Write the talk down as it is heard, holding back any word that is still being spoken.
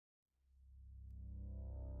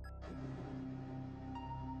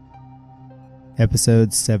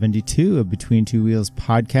episode 72 of Between Two Wheels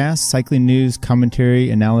podcast, cycling news, commentary,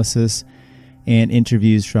 analysis, and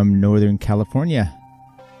interviews from Northern California.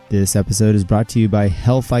 This episode is brought to you by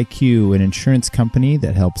Health IQ, an insurance company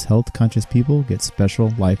that helps health-conscious people get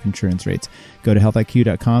special life insurance rates. Go to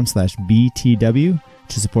healthiq.com/BTW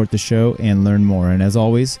to support the show and learn more. And as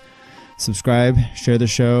always, subscribe, share the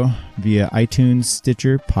show via iTunes,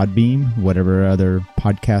 Stitcher, Podbean, whatever other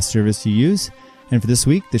podcast service you use. And for this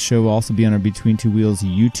week, the show will also be on our Between Two Wheels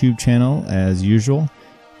YouTube channel as usual.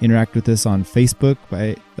 Interact with us on Facebook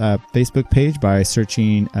page by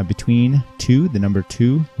searching Between Two, the number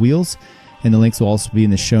 2 Wheels. And the links will also be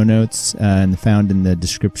in the show notes and found in the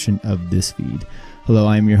description of this feed. Hello,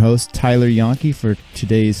 I'm your host, Tyler Janke, for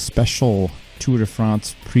today's special Tour de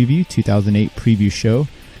France preview, 2008 preview show.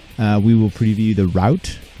 We will preview the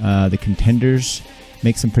route, the contenders,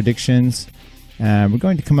 make some predictions. We're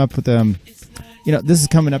going to come up with, this is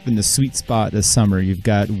coming up in the sweet spot this summer. You've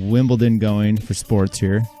got Wimbledon going for sports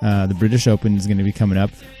here. The British Open is going to be coming up.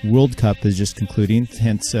 World Cup is just concluding,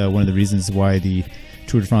 hence one of the reasons why the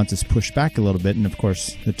Tour de France is pushed back a little bit, and of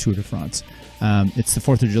course, the Tour de France. It's the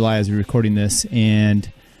 4th of July as we're recording this,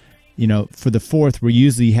 and for the 4th,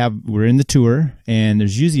 we're in the Tour, and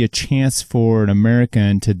there's usually a chance for an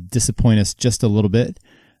American to disappoint us just a little bit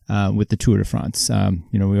with the Tour de France.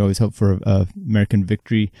 We always hope for a American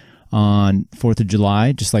victory on 4th of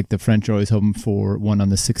July, just like the French are always hoping for one on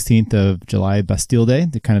the 16th of July, Bastille Day,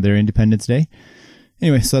 their Independence Day.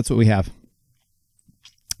 Anyway, so that's what we have.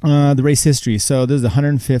 The race history. So this is the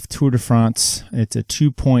 105th Tour de France. It's a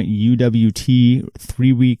 2-point UWT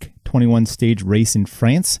 3-week 21-stage race in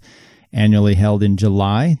France, annually held in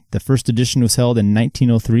July. The first edition was held in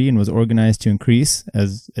 1903 and was organized to increase,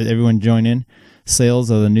 as everyone joined in, sales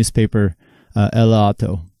of the newspaper El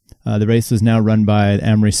Auto. The race was now run by the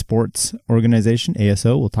Amory Sports Organization,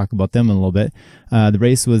 ASO. We'll talk about them in a little bit. The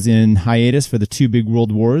race was in hiatus for the 2 big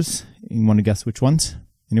world wars. You want to guess which ones?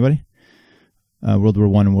 Anybody? World War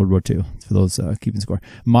I and World War II, for those keeping score.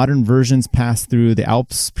 Modern versions pass through the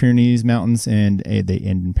Alps, Pyrenees Mountains, and they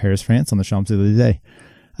end in Paris, France on the Champs-Élysées.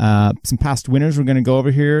 Some past winners we're going to go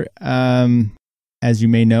over here. As you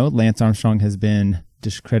may know, Lance Armstrong has been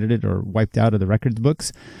discredited or wiped out of the records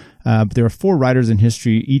books. But there are 4 riders in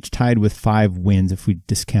history, each tied with 5 wins if we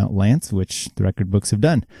discount Lance, which the record books have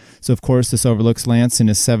done. So, of course, this overlooks Lance and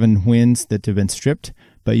his 7 wins that have been stripped.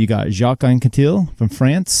 But you got Jacques Anquetil from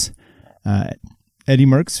France, Eddy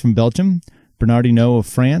Merckx from Belgium, Bernard Hinault of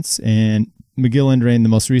France, and Miguel Indurain, the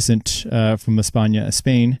most recent from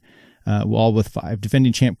Spain, all with 5.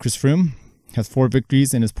 Defending champ Chris Froome has 4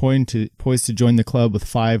 victories and is poised to join the club with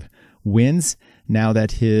 5 wins now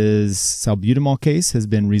that his salbutamol case has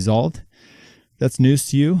been resolved. That's news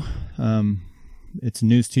to you. It's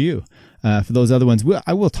news to you. For those other ones,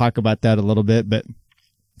 I will talk about that a little bit, but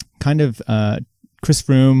Chris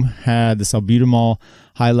Froome had the salbutamol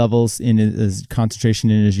high levels in his concentration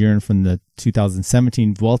in his urine from the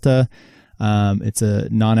 2017 Vuelta. It's a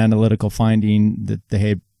non-analytical finding that they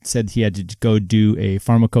had said he had to go do a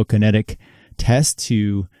pharmacokinetic test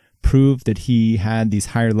to prove that he had these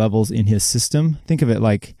higher levels in his system. Think of it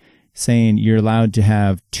like saying you're allowed to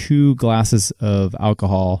have 2 glasses of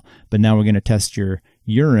alcohol, but now we're going to test your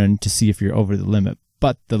urine to see if you're over the limit.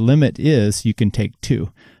 But the limit is you can take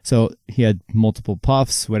 2. So he had multiple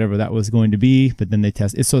puffs, whatever that was going to be, but then they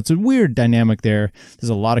test it. So it's a weird dynamic there. There's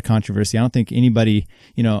a lot of controversy. I don't think anybody,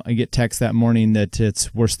 I get text that morning that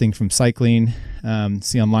it's worst thing from cycling.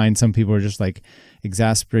 See online, some people are just like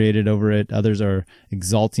exasperated over it. Others are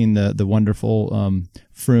exalting the wonderful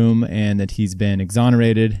Froome and that he's been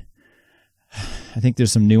exonerated. I think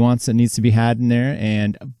there's some nuance that needs to be had in there.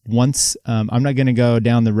 And once, I'm not going to go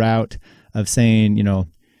down the route of saying,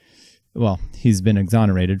 he's been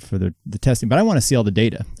exonerated for the testing, but I want to see all the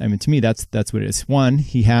data. I mean, to me, that's what it is. 1,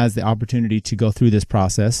 he has the opportunity to go through this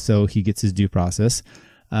process, so he gets his due process.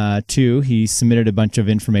 2, he submitted a bunch of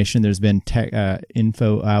information. There's been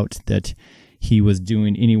info out that he was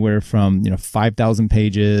doing anywhere from 5,000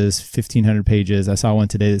 pages, 1,500 pages. I saw one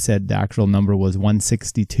today that said the actual number was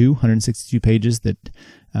 162 pages that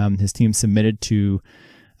his team submitted to.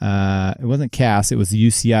 It wasn't CAS, it was the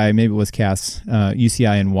UCI. Maybe it was CAS,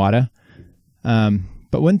 UCI and WADA.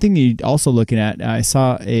 But one thing you're also looking at, I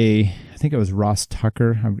saw I think it was Ross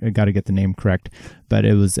Tucker. I got to get the name correct, but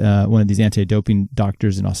it was one of these anti-doping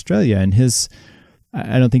doctors in Australia, and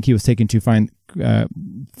I don't think he was taken too fine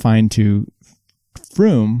to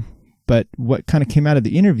Froome, but what kind of came out of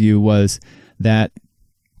the interview was that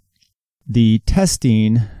the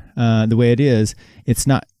testing, the way it is, it's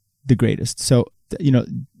not the greatest. So,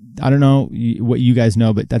 I don't know what you guys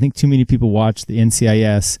know, but I think too many people watch the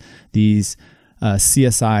NCIS, these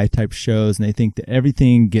CSI type shows, and they think that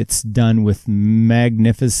everything gets done with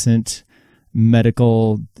magnificent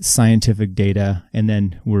medical scientific data, and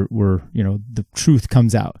then we're the truth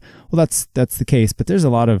comes out. Well, that's the case, but there's a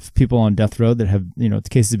lot of people on death row that have, the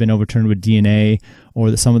cases have been overturned with DNA,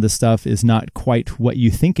 or that some of the stuff is not quite what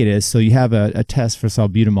you think it is. So you have a test for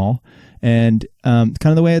salbutamol, and kind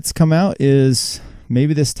of the way it's come out is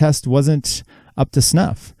maybe this test wasn't up to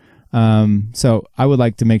snuff. So I would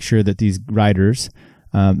like to make sure that these riders,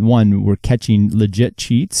 one, we're catching legit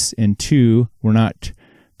cheats, and two, we're not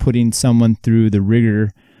putting someone through the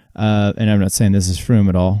rigor, and I'm not saying this is Froome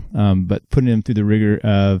at all, but putting them through the rigor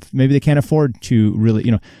of maybe they can't afford to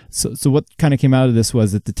really, so what kind of came out of this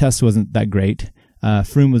was that the test wasn't that great.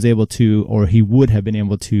 Froome was able to, or he would have been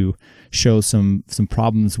able to show some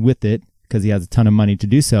problems with it because he has a ton of money to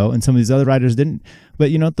do so, and some of these other riders didn't. But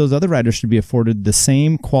those other riders should be afforded the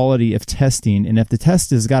same quality of testing, and if the test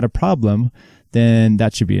has got a problem, then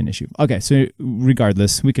that should be an issue. Okay, so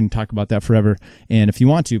regardless, we can talk about that forever. And if you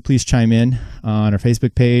want to, please chime in on our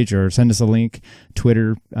Facebook page or send us a link,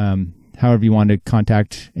 Twitter, however you want to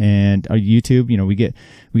contact, and our YouTube. We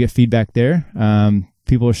get feedback there.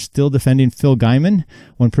 People are still defending Phil Guyman.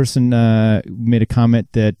 One person made a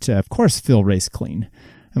comment that, of course, Phil raced clean.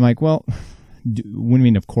 I'm like, well, what do you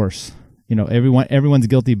mean, of course? Everyone's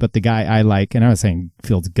guilty, but the guy I like, and I was saying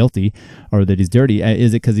Phil's guilty or that he's dirty.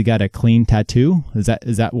 Is it because he got a clean tattoo? Is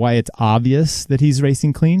that why it's obvious that he's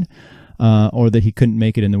racing clean, or that he couldn't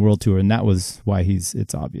make it in the World Tour, and that was why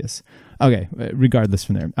it's obvious? Okay, regardless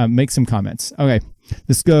from there, make some comments. Okay,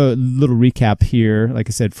 let's go a little recap here. Like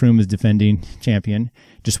I said, Froome is defending champion.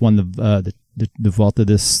 Just won the Vuelta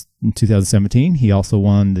this in 2017. He also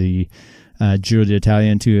won the Giro d'Italia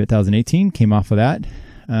in 2018. Came off of that.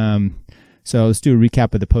 So let's do a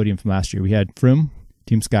recap of the podium from last year. We had Froome,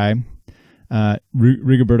 Team Sky,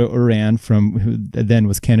 Rigoberto Urán who then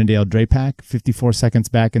was Cannondale Drapac, 54 seconds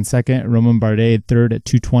back in second. Romain Bardet third at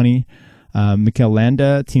 2:20. Mikel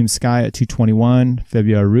Landa, Team Sky at 2:21.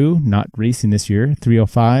 Fabio Aru, not racing this year,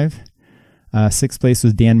 3:05. Sixth place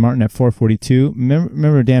was Dan Martin at 4:42.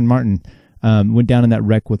 Remember Dan Martin went down in that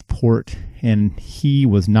wreck with Port, and he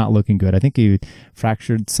was not looking good. I think he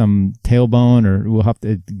fractured some tailbone, or we'll have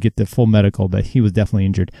to get the full medical, but he was definitely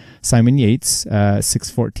injured. Simon Yates,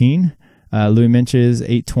 6:14. Louis Menches,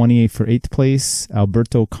 8:20 for 8th place.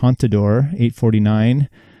 Alberto Contador, 8:49,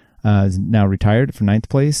 is now retired for 9th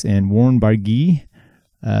place. And Warren Barguil,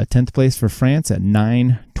 10th place for France at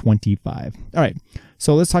 9:25. All right,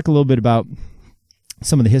 so let's talk a little bit about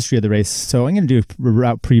some of the history of the race. So I'm going to do a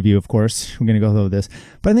route preview, of course. We're going to go through this.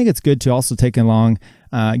 But I think it's good to also take along,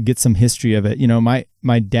 get some history of it.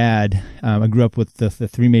 My dad, I grew up with the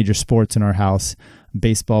three major sports in our house: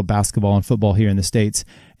 baseball, basketball, and football here in the States.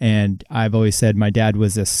 And I've always said my dad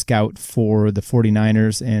was a scout for the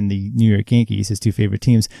 49ers and the New York Yankees, his two favorite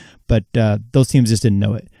teams. But those teams just didn't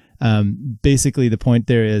know it. Basically, the point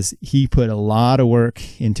there is he put a lot of work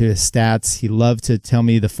into his stats. He loved to tell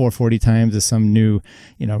me the 440 times as some new,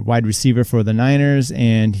 wide receiver for the Niners,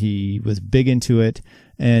 and he was big into it.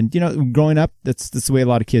 And, growing up, that's the way a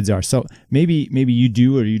lot of kids are. So maybe you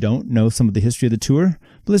do or you don't know some of the history of the Tour,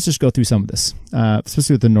 but let's just go through some of this,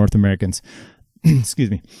 especially with the North Americans. Excuse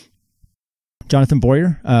me. Jonathan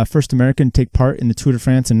Boyer, first American to take part in the Tour de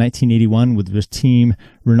France in 1981 with his team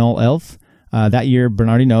Renault Elf. That year,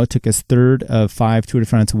 Bernard Hinault took his third of 5 Tour de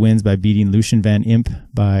France wins by beating Lucien Van Impe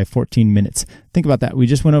by 14 minutes. Think about that. We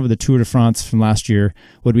just went over the Tour de France from last year.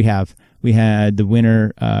 What do we have? We had the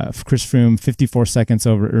winner, Chris Froome, 54 seconds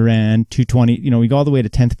over Urán, 2:20. We go all the way to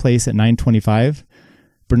 10th place at 9:25.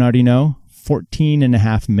 Bernard Hinault, 14 and a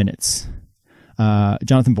half minutes.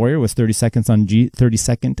 Jonathan Boyer was 32nd on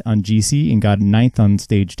GC and got 9th on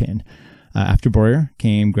stage 10. After Boyer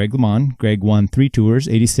came Greg LeMond. Greg won 3 tours,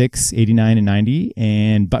 86, 89, and 90.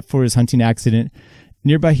 And but for his hunting accident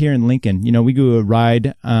nearby here in Lincoln, we go a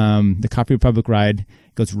ride, the Coffee Republic ride,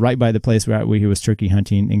 goes right by the place where he was turkey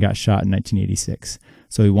hunting and got shot in 1986.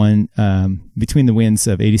 So he won between the wins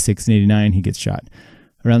of 86 and 89, he gets shot.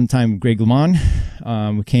 Around the time Greg LeMond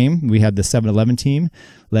we had the 7-Eleven team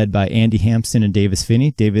led by Andy Hampson and Davis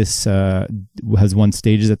Finney. Davis has won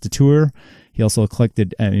stages at the Tour. He also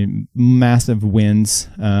collected massive wins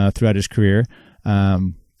throughout his career.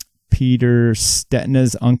 Peter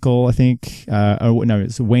Stetna's uncle, I think,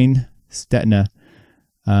 it's Wayne Stetna.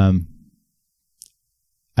 I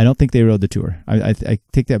don't think they rode the Tour. I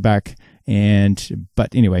take that back.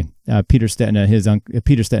 But anyway, Peter Stetna,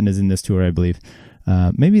 Peter Stetna is in this Tour, I believe.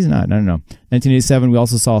 Maybe he's not. I don't know. 1987, we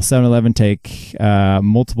also saw 7-Eleven take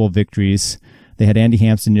multiple victories. They had Andy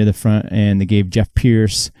Hampson near the front, and they gave Jeff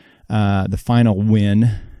Pierce the final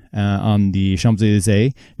win on the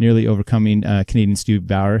Champs-Élysées, nearly overcoming Canadian Stu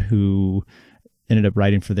Bauer, who ended up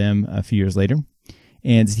riding for them a few years later.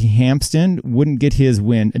 Andy Hampsten wouldn't get his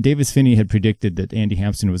win. Davis Finney had predicted that Andy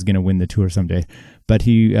Hampsten was going to win the Tour someday, but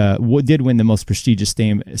he did win the most prestigious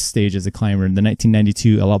stage as a climber in the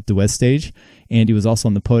 1992 El Alpe d'Huez stage. Andy was also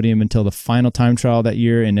on the podium until the final time trial that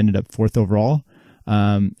year and ended up fourth overall.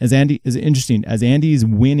 As Andy's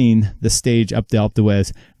winning the stage up the Alpe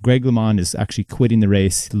d'Huez, Greg LeMond is actually quitting the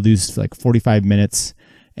race. He loses like 45 minutes,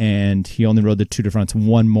 and he only rode the Tour de France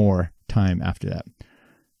one more time after that.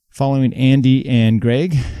 Following Andy and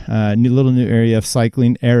Greg, little new era of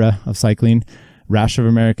cycling, rash of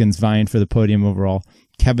Americans vying for the podium overall.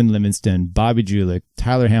 Kevin Livingston, Bobby Julich,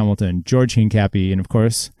 Tyler Hamilton, George Hincapie, and of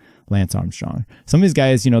course, Lance Armstrong. Some of these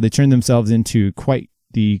guys, they turned themselves into quite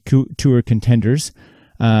the Tour contenders.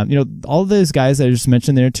 All of those guys I just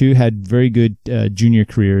mentioned there too had very good junior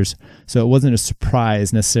careers, so it wasn't a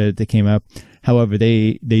surprise necessarily that they came up. However,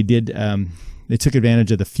 they took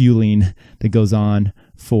advantage of the fueling that goes on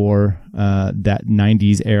for that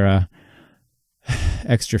 90s era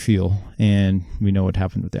extra fuel, and we know what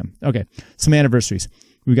happened with them. Okay, some anniversaries.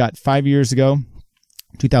 We got 5 years ago,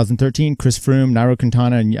 2013, Chris Froome, Nairo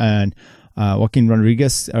Quintana, and Joaquin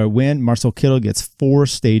Rodriguez win. Marcel Kittel gets 4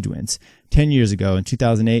 stage wins. 10 years ago, in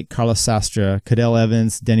 2008, Carlos Sastre, Cadel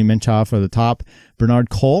Evans, Denny Menchoff are the top. Bernard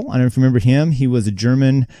Kohl, I don't know if you remember him. He was a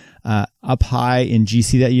German up high in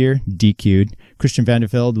GC that year, DQ'd. Christian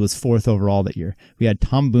Vandervelde was 4th overall that year. We had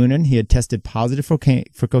Tom Boonen. He had tested positive for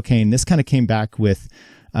cocaine. This kind of came back with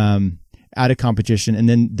out of competition, and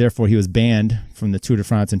then therefore he was banned from the Tour de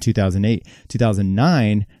France in 2008.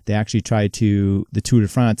 2009, they actually the Tour de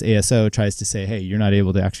France, ASO, tries to say, hey, you're not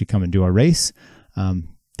able to actually come and do our race.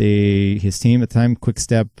 His team at the time, Quick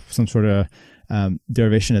Step, some sort of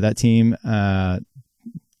derivation of that team,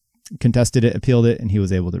 contested it, appealed it, and he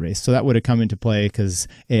was able to race. So that would have come into play because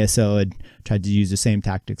ASO had tried to use the same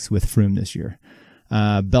tactics with Froome this year.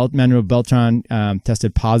 Manuel Beltran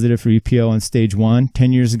tested positive for EPO on stage 1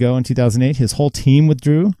 10 years ago in 2008. His whole team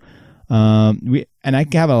withdrew. And I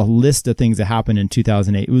have a list of things that happened in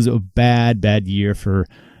 2008. It was a bad year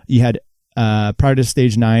you had prior to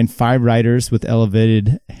stage 9, 5 riders with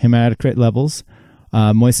elevated hematocrit levels.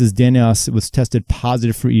 Moises Denios was tested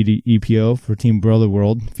positive for EPO for Team Brother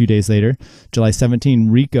World a few days later. July 17,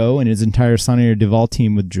 Rico and his entire Sonnier Duval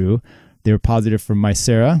team withdrew. They were positive for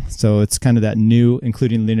Mycera, so it's kind of that new,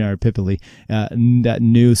 including Leonardo Pipoli, that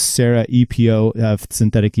new Sera EPO,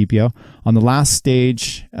 synthetic EPO. On the last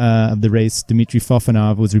stage of the race, Dmitry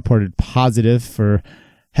Fofanov was reported positive for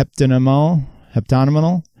heptanomal.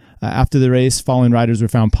 After the race, following riders were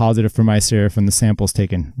found positive for Mycera from the samples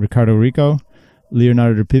taken: Ricardo Rico,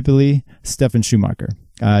 Leonardo Pipoli, Stefan Schumacher.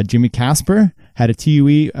 Jimmy Casper had a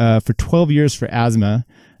TUE for 12 years for asthma,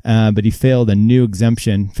 but he failed a new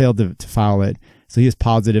exemption, failed to file it. So he was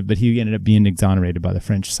positive, but he ended up being exonerated by the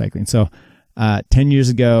French cycling. So 10 years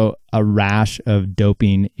ago, a rash of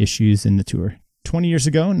doping issues in the Tour. 20 years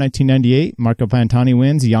ago, 1998, Marco Pantani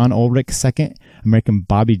wins, Jan Ulrich second, American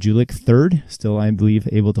Bobby Julich third, still, I believe,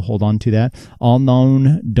 able to hold on to that. All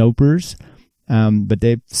known dopers, but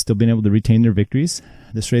they've still been able to retain their victories.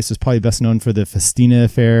 This race was probably best known for the Festina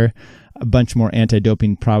affair, a bunch more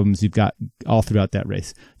anti-doping problems you've got all throughout that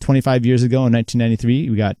race. 25 years ago in 1993,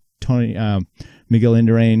 we got Miguel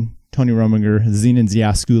Indurain, Tony Rominger, Zenon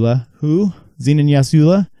Ziaskula. Who? Zenon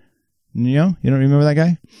Ziaskula? You don't remember that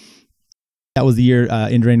guy? That was the year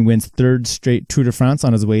Indurain wins 3rd straight Tour de France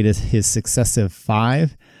on his way to his successive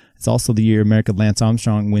 5. It's also the year American Lance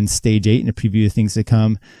Armstrong wins stage 8 in a preview of things to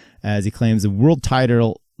come, as he claims the world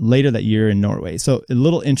title later that year in Norway. So a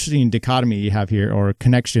little interesting dichotomy you have here, or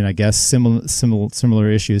connection, I guess, similar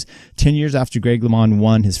issues. 10 years after Greg LeMond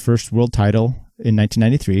won his first world title in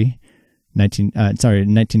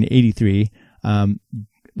 1983,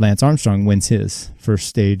 Lance Armstrong wins his first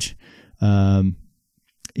stage.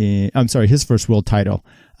 His first world title.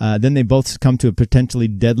 Then they both come to a potentially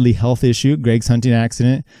deadly health issue. Greg's hunting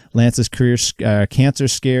accident, Lance's career cancer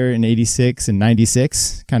scare in 86 and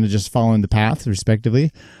 96, kind of just following the path,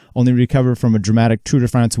 respectively. Only recovered from a dramatic Tour de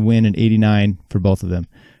France win in 89 for both of them.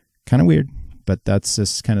 Kind of weird, but that's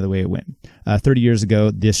just kind of the way it went. 30 years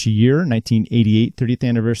ago this year, 1988, 30th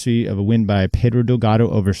anniversary of a win by Pedro Delgado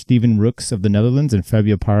over Steven Rooks of the Netherlands and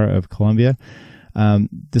Fabio Parra of Colombia.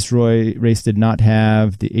 This race did not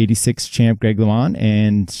have the 86 champ Greg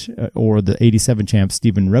LeMond or the 87 champ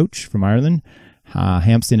Stephen Roach from Ireland.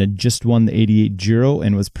 Hampsten had just won the 88 Giro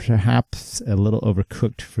and was perhaps a little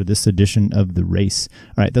overcooked for this edition of the race.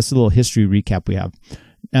 All right, that's a little history recap we have.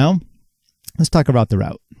 Now, let's talk about the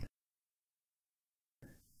route.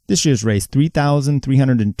 This year's race,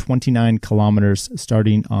 3,329 kilometers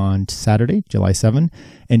starting on Saturday, July 7,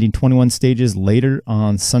 ending 21 stages later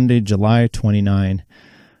on Sunday, July 29.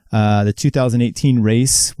 The 2018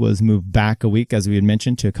 race was moved back a week, as we had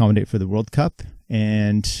mentioned, to accommodate for the World Cup.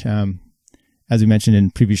 And as we mentioned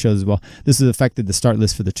in previous shows as well, this has affected the start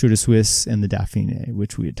list for the Tour de Suisse and the Dauphiné,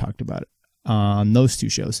 which we had talked about on those two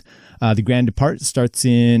shows. The Grand Depart starts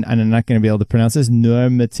in, and I'm not going to be able to pronounce this,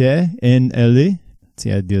 Noirmoutier in Elie.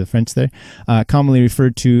 See, I do the French there. Commonly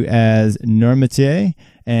referred to as Noirmoutier,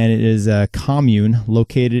 and it is a commune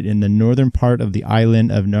located in the northern part of the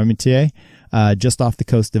island of Noirmoutier, just off the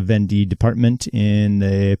coast of Vendée department in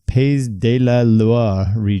the Pays de la Loire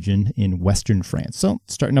region in western France. So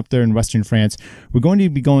starting up there in western France, we're going to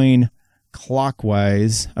be going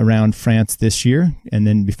clockwise around France this year, and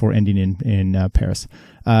then before ending in Paris.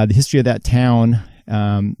 The history of that town,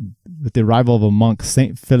 with the arrival of a monk,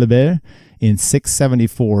 Saint Philibert, in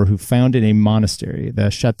 674, who founded a monastery, the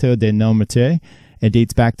Château de Noirmoutier. It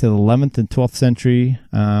dates back to the 11th and 12th century.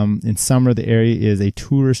 In summer, the area is a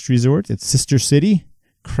tourist resort. Its sister city,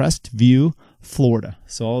 Crestview, Florida.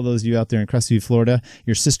 So all those of you out there in Crestview, Florida,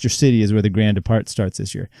 your sister city is where the Grand Depart starts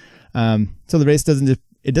this year. So the race doesn't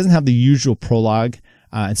have the usual prologue.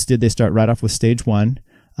 Instead, they start right off with stage 1.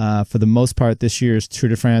 For the most part, this year's Tour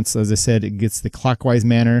de France, as I said, it gets the clockwise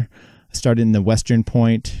manner, starting in the western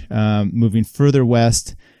point, moving further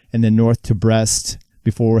west, and then north to Brest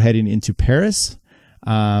before heading into Paris,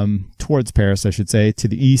 towards Paris, I should say, to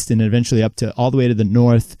the east, and eventually up to all the way to the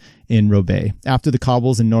north in Roubaix. After the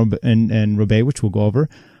cobbles in Roubaix, which we'll go over,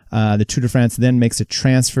 the Tour de France then makes a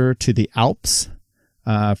transfer to the Alps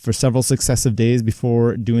for several successive days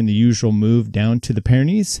before doing the usual move down to the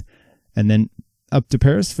Pyrenees, and then up to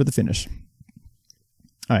Paris for the finish.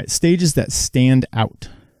 All right, stages that stand out.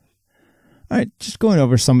 All right, just going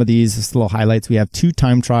over some of these just little highlights. We have 2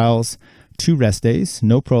 time trials, 2 rest days,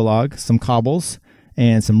 no prologue, some cobbles,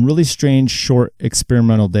 and some really strange short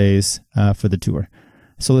experimental days for the tour.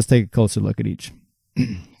 So let's take a closer look at each.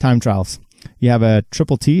 Time trials. You have a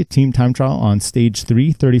Triple T, a team time trial on stage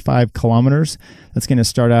 3, 35 kilometers. That's going to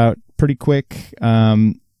start out pretty quick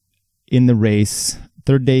in the race,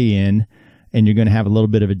 3rd day in, and you're going to have a little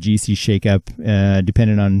bit of a GC shakeup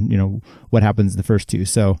depending on what happens the first 2.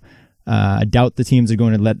 So I doubt the teams are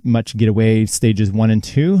going to let much get away stages 1 and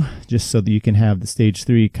 2, just so that you can have the stage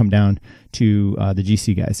 3 come down to the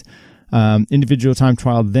GC guys. Individual time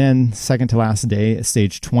trial, then second to last day,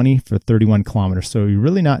 stage 20 for 31 kilometers. So you're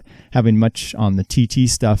really not having much on the TT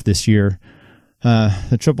stuff this year.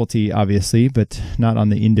 The Triple T, obviously, but not on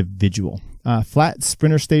the individual. Flat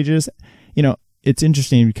sprinter stages, it's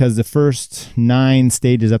interesting because the first 9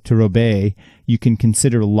 stages up to Roubaix, you can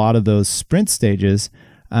consider a lot of those sprint stages.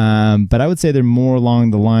 But I would say they're more along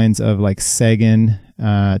the lines of like Sagan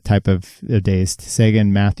type of days.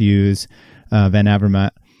 Sagan, Matthews, Van Avermaet.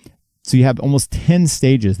 So you have almost 10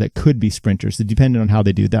 stages that could be sprinters, depending on how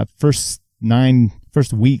they do that. First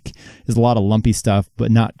week is a lot of lumpy stuff, but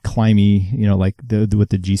not climby, like with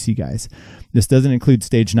the GC guys. This doesn't include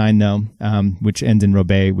stage 9 though, which ends in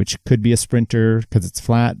Roubaix, which could be a sprinter because it's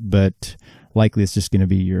flat, but likely it's just going to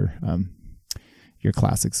be your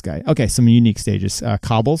classics guy. Okay, some unique stages.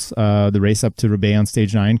 Cobbles, the race up to Roubaix on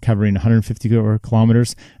stage 9, covering 150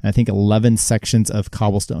 kilometers, and I think 11 sections of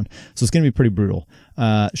cobblestone. So it's going to be pretty brutal.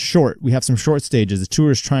 Short, we have some short stages. The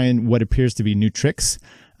tour is trying what appears to be new tricks.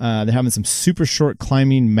 They're having some super short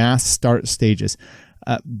climbing mass start stages.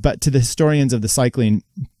 But to the historians of the cycling,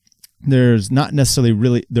 there's not necessarily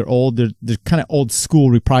really, they're kind of old school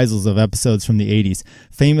reprisals of episodes from the 80s.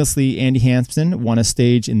 Famously, Andy Hampson won a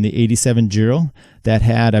stage in the 87 Giro that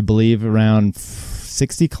had, I believe, around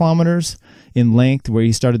 60 kilometers in length, where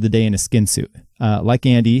he started the day in a skin suit. Like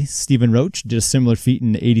Andy, Stephen Roche did a similar feat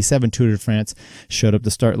in the 87 Tour de France, showed up the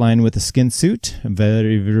start line with a skin suit,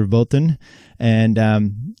 very verboten, and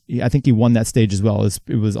I think he won that stage as well.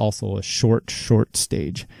 It was also a short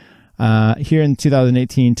stage. Here in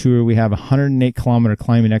 2018 tour, we have a 108 kilometer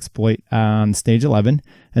climbing exploit on stage 11,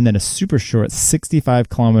 and then a super short 65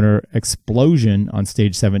 kilometer explosion on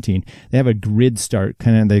stage 17. They have a grid start,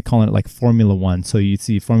 they call it like Formula One. So you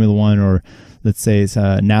see Formula One, or let's say it's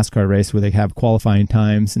a NASCAR race where they have qualifying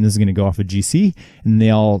times, and this is going to go off a GC, and they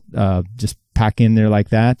all just pack in there like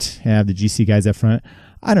that, have the GC guys up front.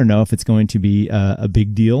 I don't know if it's going to be a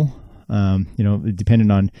big deal. Depending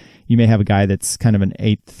on, you may have a guy that's kind of an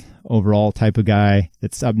 8th overall type of guy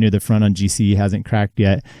that's up near the front on GC, hasn't cracked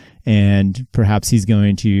yet, and perhaps he's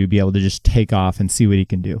going to be able to just take off and see what he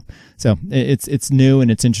can do. So it's new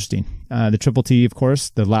and it's interesting. The Triple T, of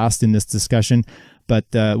course, the last in this discussion, But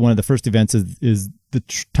one of the first events is the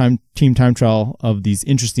team time trial of these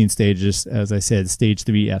interesting stages. As I said, stage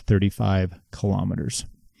 3 at 35 kilometers.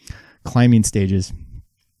 Climbing stages.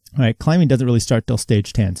 All right, climbing doesn't really start till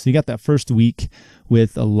stage 10. So you got that first week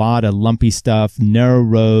with a lot of lumpy stuff, narrow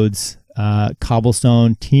roads,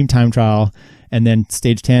 cobblestone, team time trial, and then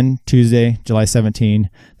stage 10, Tuesday, July 17,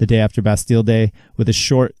 the day after Bastille Day, with a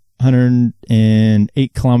short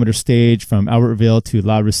 108 kilometer stage from Albertville to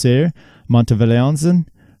La Rousseau, Montevalenzen.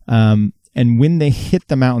 And when they hit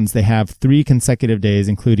the mountains, they have 3 consecutive days,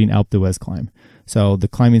 including Alpe d'Huez climb. So the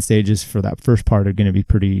climbing stages for that first part are going to be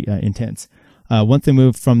pretty intense. Once they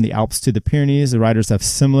move from the Alps to the Pyrenees, the riders have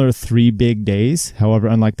similar 3 big days. However,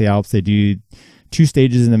 unlike the Alps, they do 2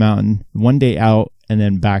 stages in the mountain, 1 day out, and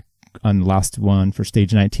then back on the last one for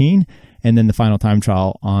stage 19, and then the final time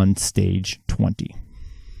trial on stage 20.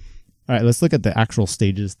 All right, let's look at the actual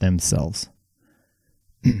stages themselves.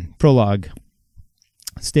 Prologue.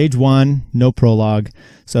 Stage 1, no prologue.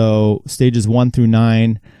 So stages 1 through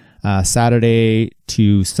 9, Saturday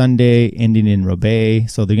to Sunday, ending in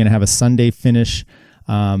Roubaix. So they're going to have a Sunday finish,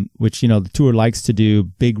 which, the tour likes to do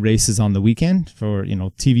big races on the weekend for,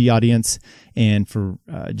 TV audience and for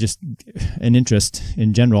just an interest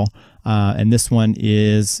in general. And this one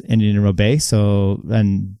is ending in Roubaix,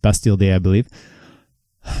 and Bastille Day, I believe.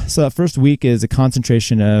 So that first week is a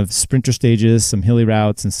concentration of sprinter stages, some hilly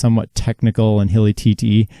routes, and somewhat technical and hilly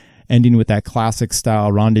TT, ending with that classic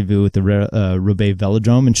style rendezvous with the Roubaix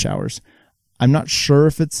Velodrome and showers. I'm not sure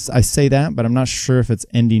if I say that, but I'm not sure if it's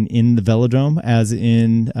ending in the Velodrome as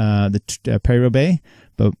in the Paris-Roubaix,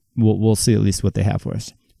 but we'll see at least what they have for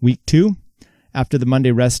us. Week 2, after the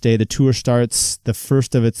Monday rest day, the tour starts the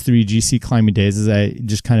first of its 3 GC climbing days, as I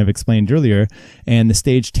just kind of explained earlier, and the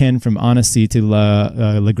stage 10 from Annecy to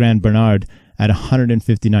La Grande Bernard at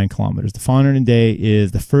 159 kilometers. The following day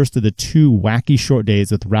is the first of the 2 wacky short days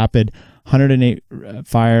with rapid 108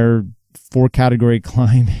 fire 4-category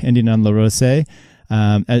climb ending on La Rousseau.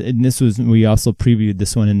 And we also previewed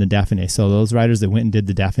this one in the Dauphiné. So those riders that went and did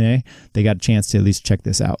the Dauphiné, they got a chance to at least check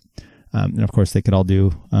this out. And of course, they could all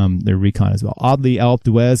do their recon as well. Oddly, Alpe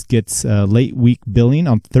d'Huez gets late week billing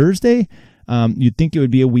on Thursday. You'd think it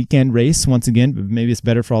would be a weekend race once again, but maybe it's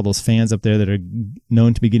better for all those fans up there that are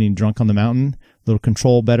known to be getting drunk on the mountain. A little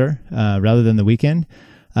control better rather than the weekend.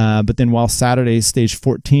 But then while Saturday, stage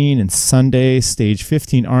 14, and Sunday, stage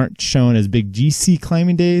 15 aren't shown as big GC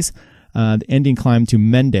climbing days, the ending climb to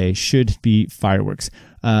Mende should be fireworks.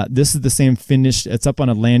 This is the same finish. It's up on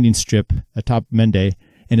a landing strip atop Mende,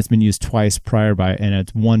 and it's been used twice prior and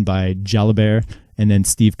it's won by Jalabert and then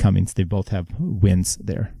Steve Cummings. They both have wins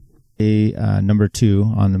there. Number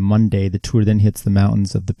 2, on the Monday, the tour then hits the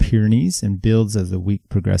mountains of the Pyrenees and builds as the week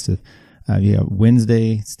progresses.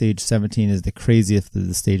 Wednesday, stage 17 is the craziest of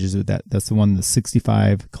the stages with that. That's the one, the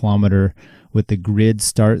 65 kilometer with the grid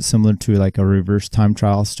start, similar to like a reverse time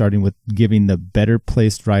trial, starting with giving the better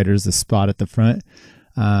placed riders a spot at the front.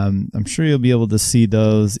 I'm sure you'll be able to see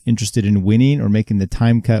those interested in winning or making the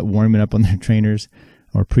time cut, warming up on their trainers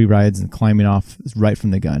or pre-rides and climbing off right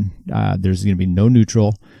from the gun. There's going to be no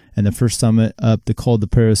neutral, and the first summit up the Col de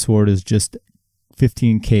Perrosward is just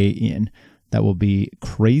 15K in. That will be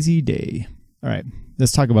crazy day. All right,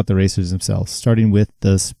 let's talk about the racers themselves, starting with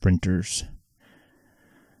the sprinters.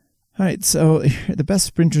 All right, so the best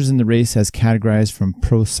sprinters in the race as categorized from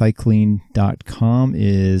procycling.com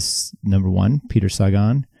is number 1, Peter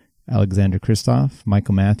Sagan, Alexander Kristoff,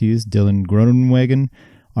 Michael Matthews, Dylan Groenewegen,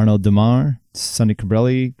 Arnaud Demar, Sonny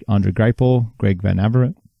Colbrelli, Andre Greipel, Greg Van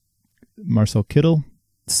Avermaet, Marcel Kittel,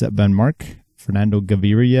 Sepp Van Mark, Fernando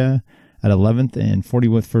Gaviria at 11th, and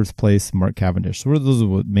 40th first place, Mark Cavendish. So those are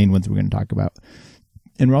the main ones we're going to talk about.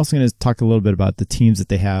 And we're also going to talk a little bit about the teams that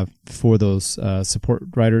they have for those support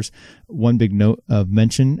riders. One big note of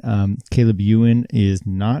mention, Caleb Ewan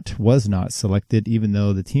was not selected, even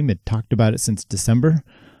though the team had talked about it since December,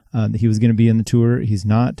 that he was going to be in the tour. He's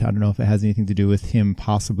not. I don't know if it has anything to do with him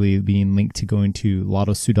possibly being linked to going to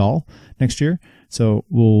Lotto Soudal next year. So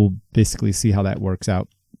we'll basically see how that works out.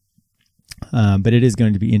 But it is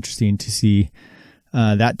going to be interesting to see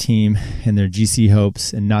that team and their GC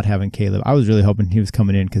hopes and not having Caleb. I was really hoping he was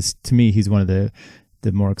coming in because to me, he's one of the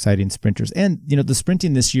more exciting sprinters. And, the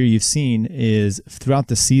sprinting this year you've seen is throughout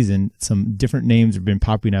the season, some different names have been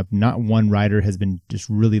popping up. Not one rider has been just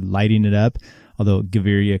really lighting it up, although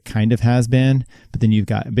Gaviria kind of has been. But then you've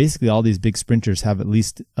got basically all these big sprinters have at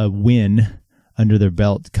least a win under their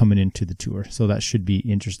belt coming into the tour. So that should be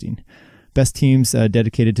interesting. Best teams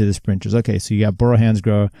dedicated to the sprinters. Okay, so you got Bora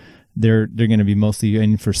Hansgrohe. They're going to be mostly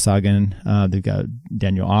in for Sagan. They've got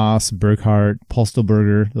Daniel Aas, Burkhardt, Paul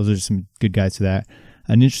Stolberger. Those are some good guys to that.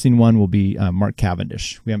 An interesting one will be Mark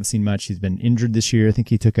Cavendish. We haven't seen much. He's been injured this year. I think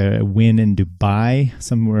he took a win in Dubai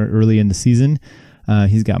somewhere early in the season.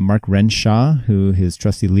 He's got Mark Renshaw, who his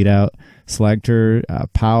trusty leadout, Slagter,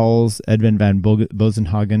 Powles, Edwin van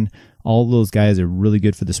Bozenhagen. All those guys are really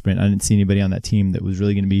good for the sprint. I didn't see anybody on that team that was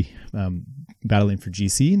really going to be battling for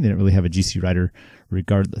GC. They didn't really have a GC rider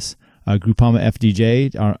regardless. Groupama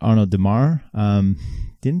FDJ, Arnaud Demar.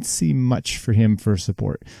 Didn't see much for him for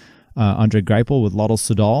support. Andre Greipel with Lotto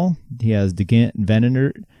Soudal. He has Degant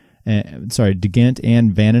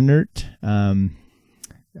and Van Aert.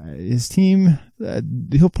 His team,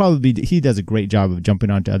 he does a great job of jumping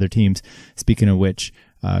onto other teams. Speaking of which,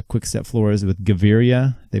 Quick-Step Flores with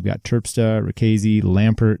Gaviria. They've got Terpstra, Ricchese,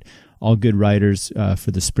 Lampert, all good riders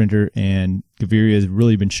for the sprinter, and Gaviria has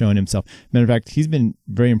really been showing himself. Matter of fact, he's been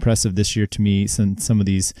very impressive this year to me since some of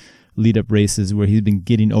these lead-up races where he's been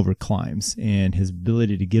getting over climbs, and his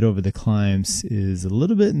ability to get over the climbs is a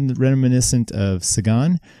little bit reminiscent of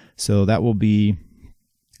Sagan, so that will be,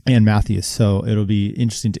 and Matthews, so it'll be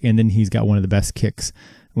interesting and then he's got one of the best kicks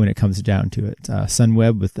when it comes down to it.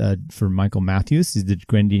 Sunweb for Michael Matthews. He's the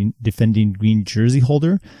defending green jersey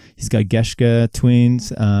holder. He's got Geschke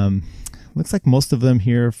twins. Looks like most of them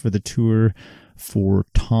here for the Tour for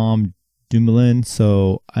Tom Dumoulin,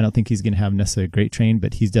 so I don't think he's going to have necessarily a great train,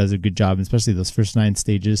 but he does a good job, especially those first 9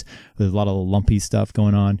 stages with a lot of lumpy stuff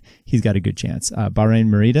going on. He's got a good chance. Bahrain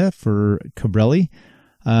Merida for Cabrelli.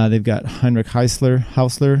 They've got Heinrich Hausler.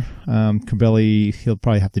 Cabrelli, he'll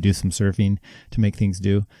probably have to do some surfing to make things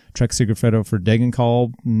do. Trek Sigurfredo for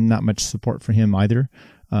Degenkolb. Not much support for him either.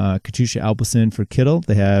 Katusha Alpecin for Kittel.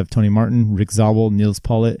 They have Tony Martin, Rick Zabel, Niels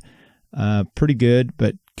Pollitt. Pretty good,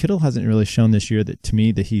 but Kittel hasn't really shown this year that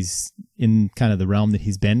he's in kind of the realm that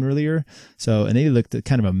he's been earlier. So, and they looked at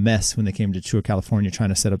kind of a mess when they came to Tour California trying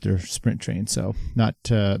to set up their sprint train. So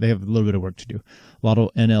they have a little bit of work to do.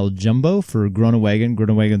 Lotto NL Jumbo for Groenewegen.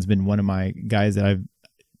 Groenewegen's been one of my guys that I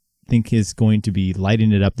think is going to be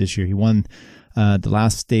lighting it up this year. He won the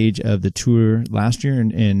last stage of the Tour last year on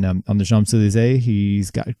the Champs-Élysées.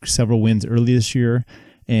 He's got several wins early this year.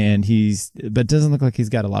 But it doesn't look like he's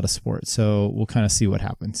got a lot of support. So we'll kind of see what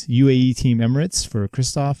happens. UAE Team Emirates for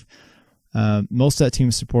Christoph. Most of that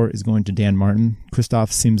team's support is going to Dan Martin.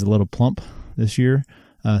 Christoph seems a little plump this year.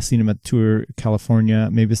 Seen him at Tour California.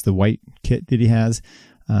 Maybe it's the white kit that he has.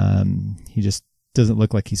 He just doesn't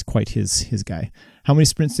look like he's quite his guy. How many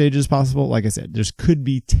sprint stages possible? Like I said, there's could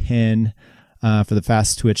be 10 for the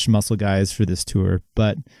fast twitch muscle guys for this tour,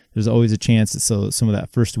 but there's always a chance that some of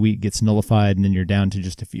that first week gets nullified and then you're down to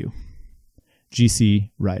just a few.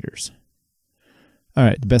 GC riders. All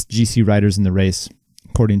right, the best GC riders in the race,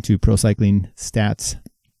 according to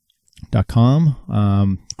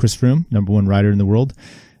ProCyclingStats.com. Chris Froome, #1 rider in the world.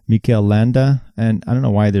 Mikel Landa, and I don't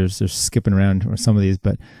know why they're skipping around or some of these,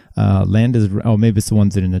 but Landa's, maybe it's the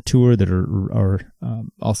ones that are in the Tour that are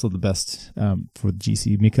also the best for the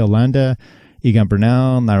GC. Mikel Landa, Egan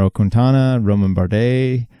Bernal, Nairo Quintana, Roman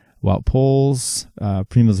Bardet, Wout Poels,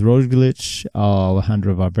 Primoz Roglic,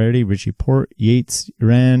 Alejandro Valverde, Richie Porte, Yates,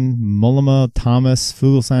 Iran, Mollema, Thomas,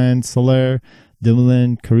 Fuglsang, Soler,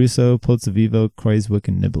 Dumoulin, Caruso, Pozzovivo, Kreuzwick,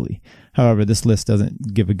 and Nibali. However, this list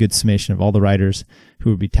doesn't give a good summation of all the riders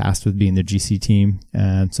who would be tasked with being their GC team.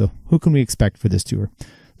 So who can we expect for this tour?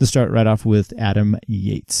 Let's start right off with Adam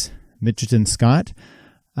Yates. Mitchelton Scott.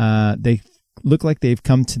 They look like they've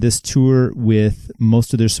come to this tour with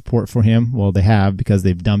most of their support for him. Well, they have, because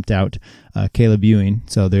they've dumped out Caleb Ewing.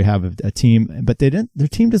 So they have a team, but their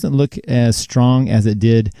team doesn't look as strong as it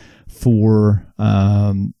did for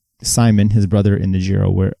Simon, his brother, in the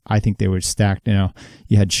Giro, where I think they were stacked.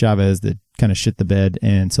 You had Chavez that kind of shit the bed,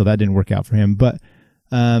 and so that didn't work out for him. But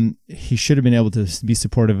he should have been able to be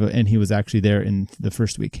supportive, and he was actually there in the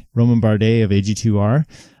first week. Roman Bardet of AG2R,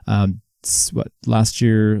 last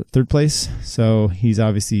year, 3rd place. So he's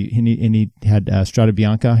obviously, and he had Strada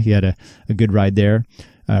Bianca. He had a good ride there.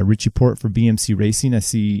 Richie Porte for BMC Racing. I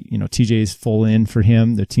see, TJ's full in for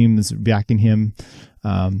him. The team is backing him.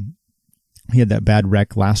 He had that bad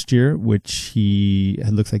wreck last year, which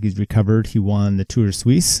it looks like he's recovered. He won the Tour de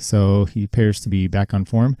Suisse, so he appears to be back on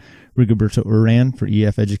form. Rigoberto Urán for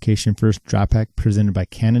EF Education First Drapac, presented by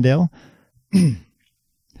Cannondale.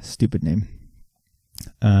 Stupid name.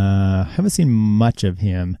 Haven't seen much of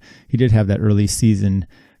him. He did have that early season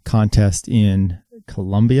contest in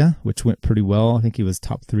Colombia, which went pretty well. I think he was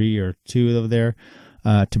top 3 or 2 over there.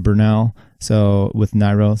 To Bernal, so with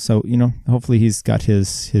Nairo. So, hopefully he's got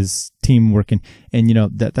his team working. And,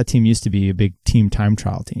 that team used to be a big team time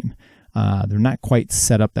trial team. They're not quite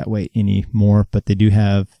set up that way anymore, but they do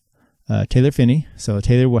have Taylor Phinney. So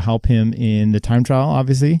Taylor will help him in the time trial,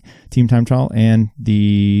 obviously, team time trial, and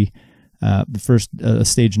the first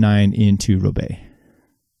stage 9 into Roubaix.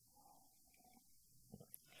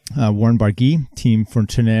 Warren Barguil, team for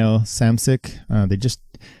Tunein Samsic. They just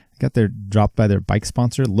got their dropped by their bike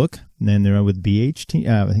sponsor, Look, and then they're with BH team.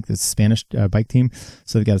 I think the Spanish bike team.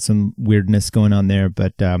 So they've got some weirdness going on there,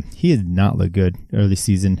 but he did not look good early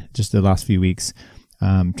season, just the last few weeks.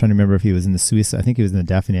 Trying to remember if he was in the Swiss. I think he was in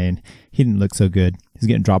the Dauphiné, and he didn't look so good. He's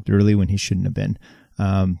getting dropped early when he shouldn't have been.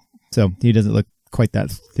 So he doesn't look quite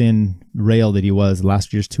that thin rail that he was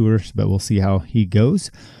last year's tour, but we'll see how he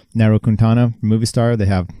goes. Nairo Quintana, Movistar. They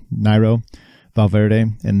have Nairo,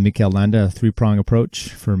 Valverde, and Mikel Landa, a 3-prong approach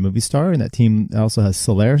for Movistar, and that team also has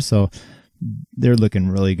Soler, so they're looking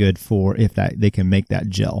really good for if that they can make that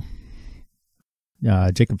gel.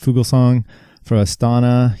 Jacob Fuglsang for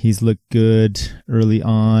Astana, he's looked good early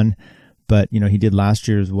on, but he did last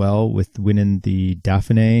year as well with winning the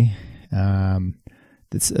Dauphiné.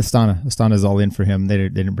 Astana is all in for him. They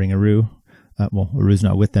didn't bring Aru. Aru's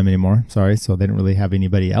not with them anymore. Sorry, so they didn't really have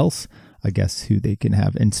anybody else, I guess, who they can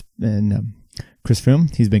have. And Chris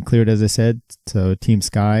Froome, he's been cleared, as I said. So Team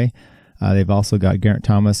Sky, they've also got Geraint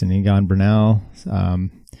Thomas and Egan Bernal.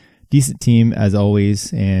 Decent team as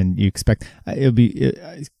always, and you expect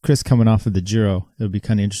Chris coming off of the Giro. It'll be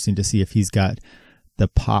kind of interesting to see if he's got the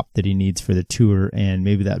pop that he needs for the tour, and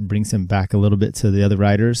maybe that brings him back a little bit to the other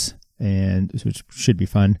riders, and which should be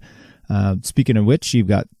fun. Speaking of which, you've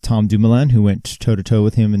got Tom Dumoulin, who went toe-to-toe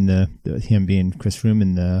with him him being Chris Froome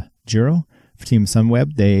in the Giro. For Team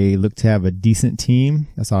Sunweb, they look to have a decent team.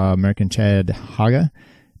 I saw American Chad Haga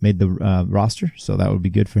made the roster, so that would be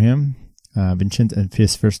good for him. Vincenzo,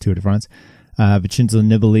 his first Tour de France. Vincenzo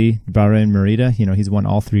Nibali, Bahrain Merida, he's won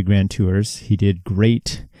all 3 Grand Tours. He did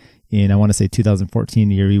great in, I want to say 2014,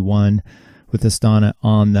 the year he won with Astana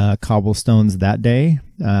on the cobblestones that day.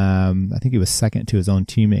 I think he was second to his own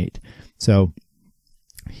teammate. So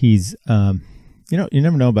he's, you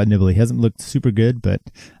never know about Nibali. He hasn't looked super good, but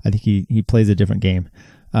I think he plays a different game.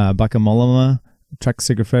 Bacamolama, Trek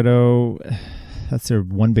Segafredo, that's their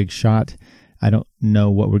one big shot. I don't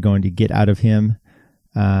know what we're going to get out of him.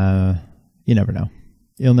 You never know.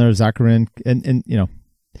 Ilnur Zakarin, and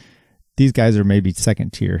these guys are maybe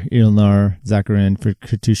second tier. Ilnur Zakarin for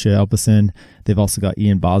Katusha Elpison. They've also got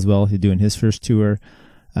Ian Boswell, who's doing his first tour.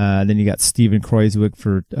 Then you got Steven Kreuzwick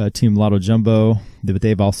for Team Lotto Jumbo, but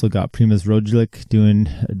they've also got Primoz Roglic doing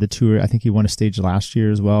the tour. I think he won a stage last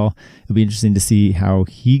year as well. It'll be interesting to see how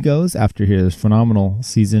he goes after his phenomenal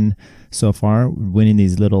season so far, winning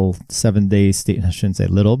these little 7-day stage. I shouldn't say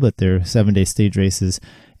little, but they're 7-day stage races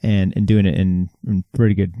and doing it in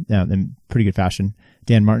pretty good fashion.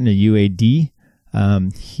 Dan Martin at UAD,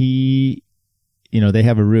 they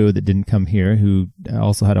have a Rue that didn't come here, who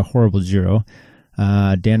also had a horrible Giro.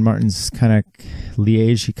 Dan Martin's kind of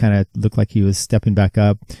Liège, he kind of looked like he was stepping back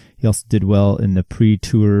up. He also did well in the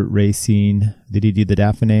pre-tour racing. Did he do the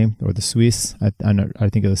Dauphiné or the Swiss? I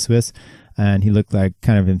think it was Swiss. And he looked like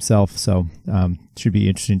kind of himself. So should be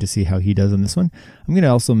interesting to see how he does on this one. I'm going to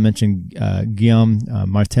also mention Guillaume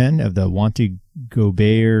Martin of the Wanty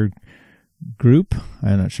Gobert group.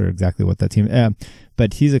 I'm not sure exactly what that team is.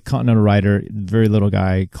 But he's a continental rider, very little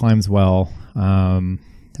guy, climbs well.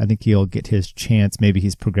 I think he'll get his chance. Maybe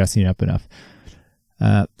he's progressing up enough.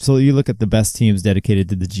 So you look at the best teams dedicated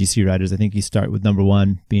to the GC riders. I think you start with number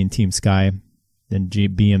 1 being Team Sky, then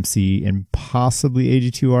BMC, and possibly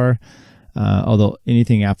AG2R. Although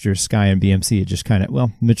anything after Sky and BMC, it just kind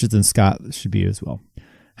of, Mitchells and Scott should be as well.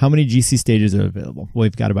 How many GC stages are available? Well,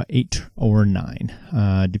 we've got about 8 or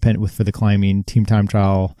 9, depending for the climbing, team time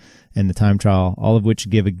trial, and the time trial, all of which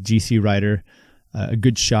give a GC rider a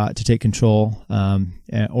good shot to take control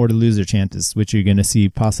or to lose their chances, which you're going to see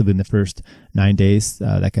possibly in the first 9 days.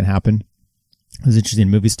 That can happen. It was interesting.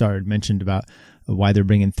 Movistar had mentioned about why they're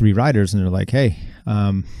bringing 3 riders, and they're like, hey,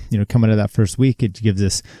 coming out of that first week, it gives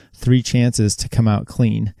us 3 chances to come out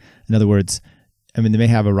clean. In other words, they may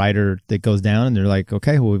have a rider that goes down, and they're like,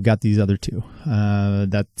 okay, well, we've got these other 2.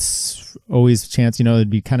 That's always a chance. It'd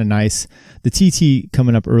be kind of nice. The TT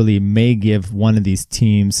coming up early may give one of these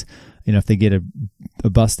teams, if they get a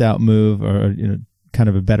bust out move or kind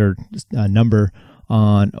of a better number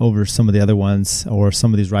on over some of the other ones, or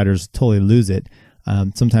some of these riders totally lose it.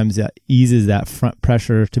 Sometimes that eases that front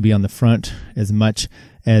pressure to be on the front as much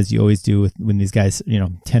as you always do when these guys,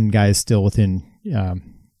 10 guys still within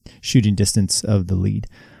shooting distance of the lead.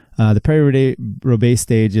 The Paris-Roubaix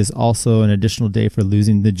stage is also an additional day for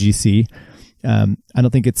losing the GC. I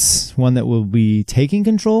don't think it's one that will be taking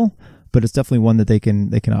control, but it's definitely one that they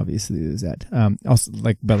can obviously lose at. Also,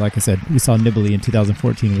 like I said, we saw Nibali in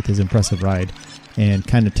 2014 with his impressive ride, and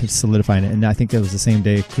kind of solidifying it. And I think that was the same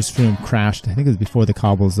day Chris Froome crashed. I think it was before the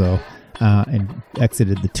cobbles though, and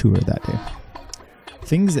exited the Tour that day.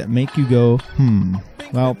 Things that make you go,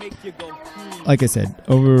 Well, like I said,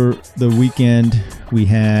 over the weekend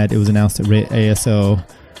it was announced that ASO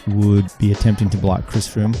would be attempting to block Chris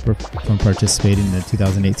Froome from participating in the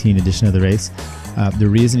 2018 edition of the race. The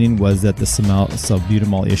reasoning was that the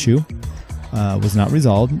salbutamol issue was not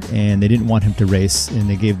resolved, and they didn't want him to race, and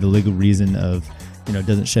they gave the legal reason of,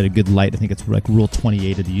 doesn't shed a good light. I think it's like Rule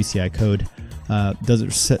 28 of the UCI code.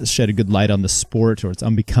 Doesn't shed a good light on the sport, or it's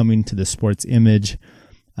unbecoming to the sport's image.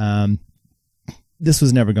 This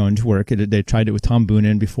was never going to work. They tried it with Tom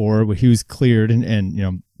Boonen before, where he was cleared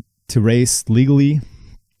and to race legally.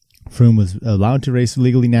 Froome was allowed to race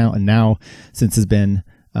legally now, and now since it's been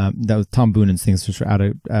that was Tom Boonen's things, which were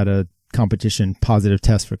out of competition, positive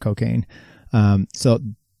test for cocaine. So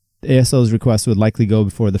ASO's request would likely go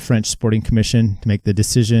before the French Sporting Commission to make the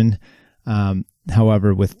decision.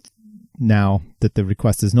 However, with now that the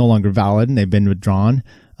request is no longer valid and they've been withdrawn,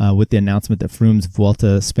 with the announcement that Froome's Vuelta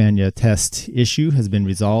España test issue has been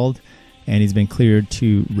resolved and he's been cleared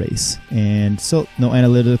to race. And so no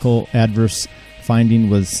analytical adverse finding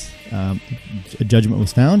was, a judgment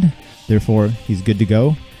was found. Therefore, he's good to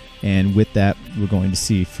go. And with that, we're going to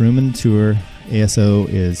see Froome in the Tour. ASO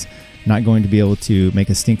is not going to be able to make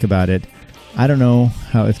a stink about it. I don't know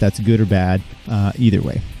if that's good or bad, either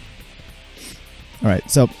way. All right,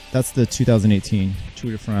 so that's the 2018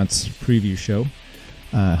 Tour de France preview show.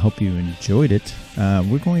 Hope you enjoyed it.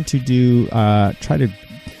 We're going to try to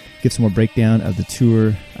give some more breakdown of the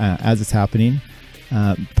Tour as it's happening.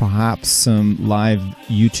 Perhaps some live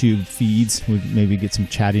YouTube feeds. We'll maybe get some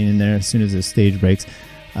chatting in there as soon as the stage breaks.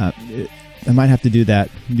 I might have to do that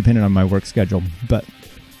depending on my work schedule, but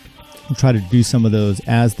we'll try to do some of those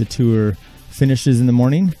as the Tour finishes in the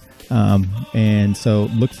morning. And so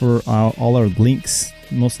look for all our links,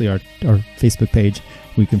 mostly our Facebook page.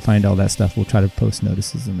 We can find all that stuff. We'll try to post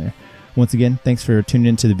notices in there. Once again, thanks for tuning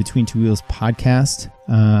in to the Between Two Wheels podcast.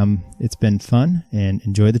 It's been fun, and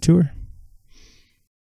enjoy the Tour.